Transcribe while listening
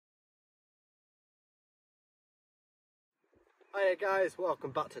Hiya guys,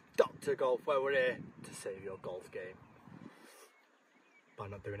 welcome back to Dr. Golf, where we're here to save your golf game by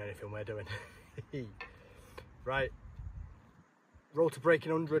not doing anything we're doing. Right, road to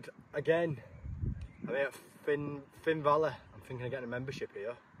breaking 100 again. I'm here at Finn Valley. I'm thinking of getting a membership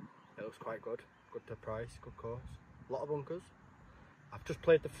here. It looks quite good, good to price, good course, a lot of bunkers. I've just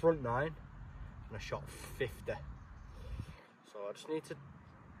played the front 9 and I shot 50, so I just need to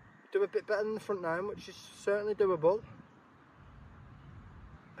do a bit better than the front 9, which is certainly doable.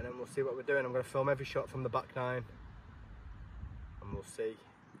 And then we'll see what we're doing. I'm going to film every shot from the back 9 and we'll see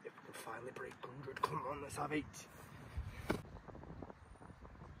if we can finally break 100. Come on, let's have it.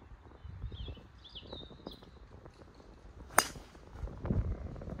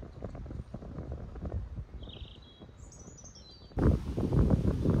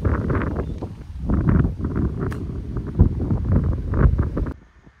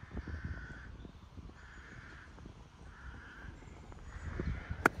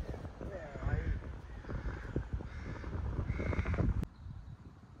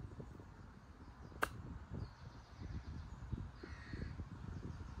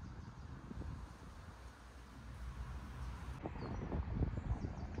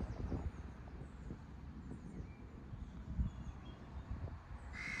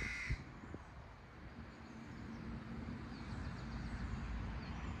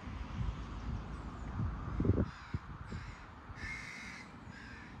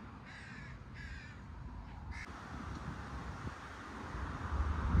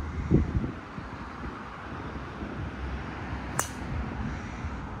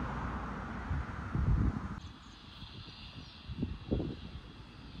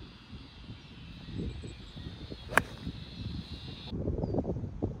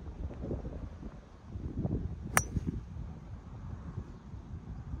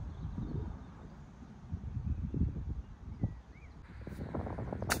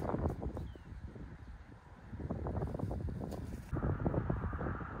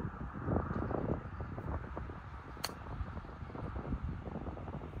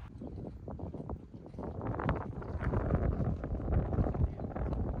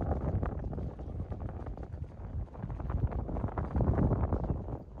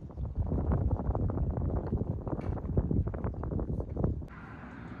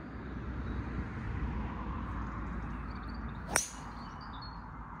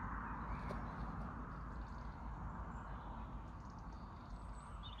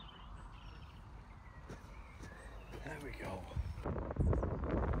 There we go.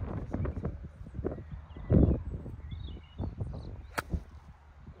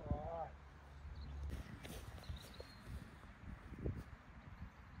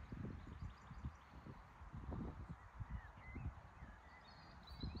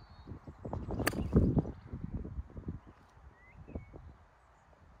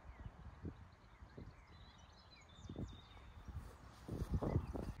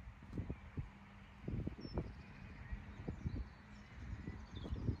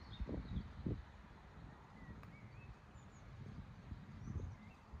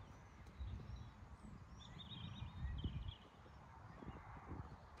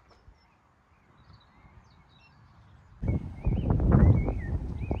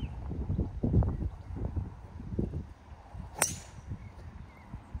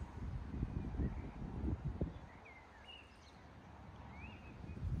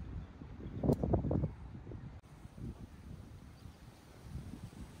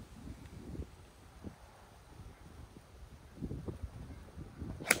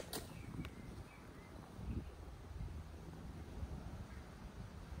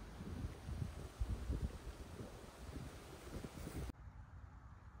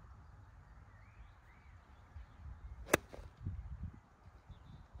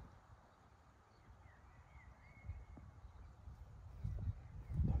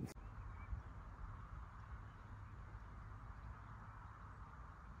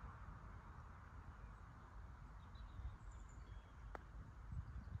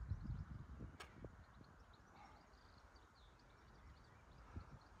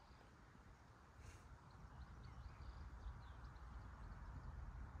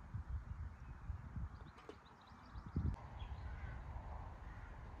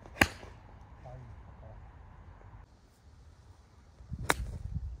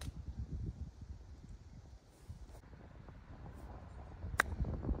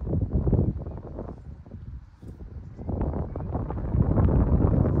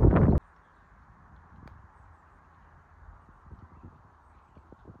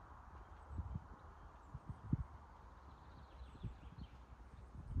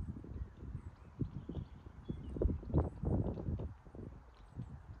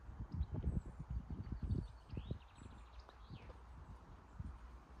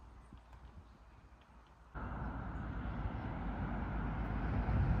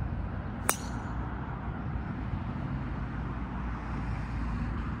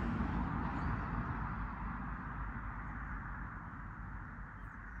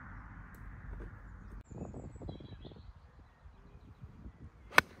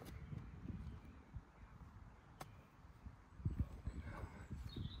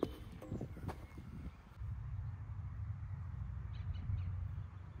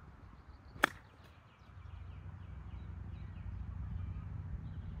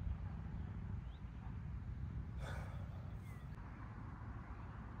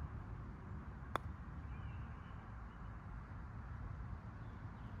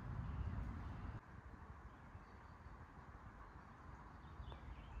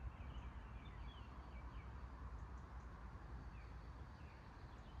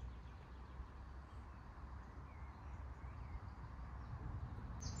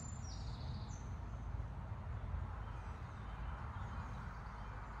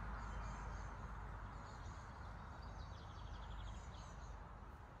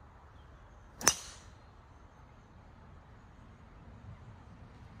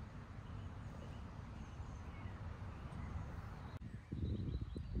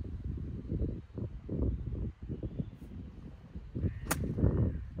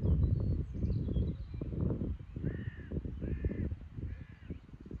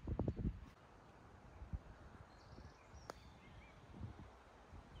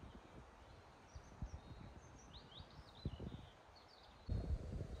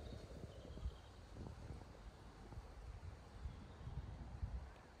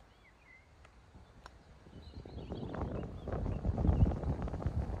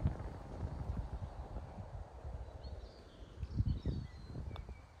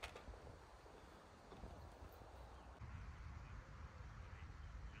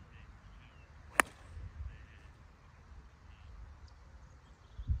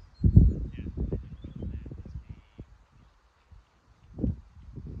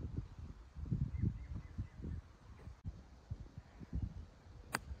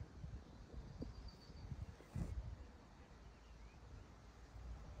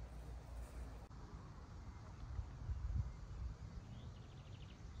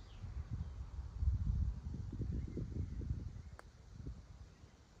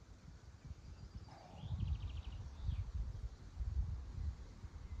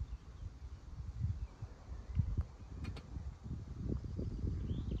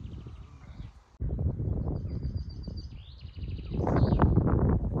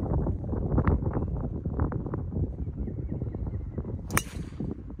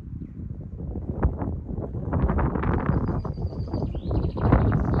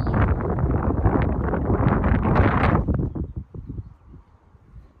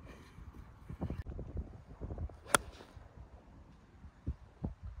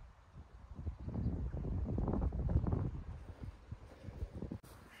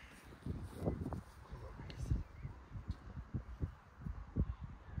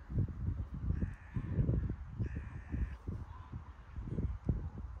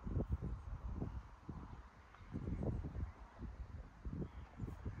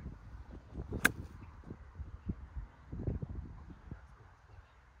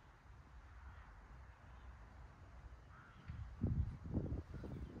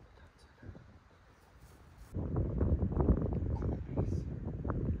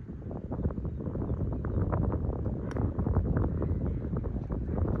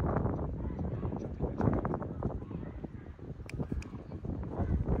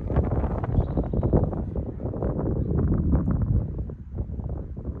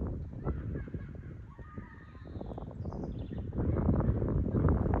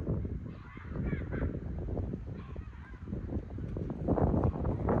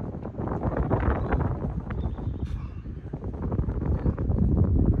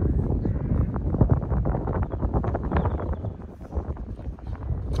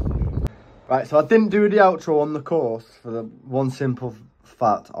 Right, so I didn't do the outro on the course for the one simple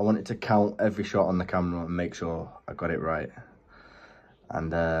fact. I wanted to count every shot on the camera and make sure I got it right.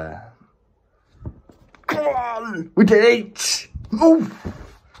 And, come on! We did it! Move!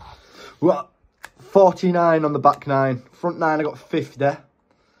 We got 49 on the back 9. Front 9 I got 50.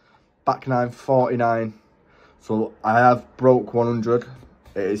 Back 9 49. So I have broke 100.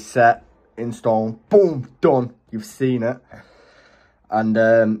 It is set in stone. Boom! Done. You've seen it. And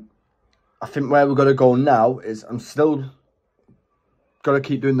I think where we're going to go now is I'm still going to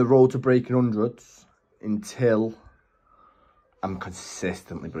keep doing the road to breaking hundreds until I'm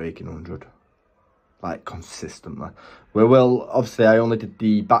consistently breaking 100. Like, consistently. We will, obviously, I only did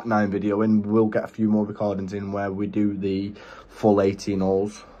the back 9 video, and we'll get a few more recordings in where we do the full 18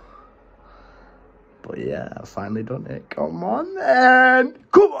 holes. But yeah, I've finally done it. Come on, then!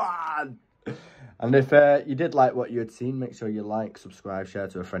 Come on! And if you did like what you had seen, make sure you like, subscribe, share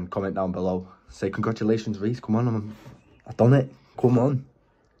to a friend, comment down below. Say, congratulations, Reese. Come on, I've done it. Come on.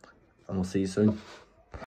 And we'll see you soon.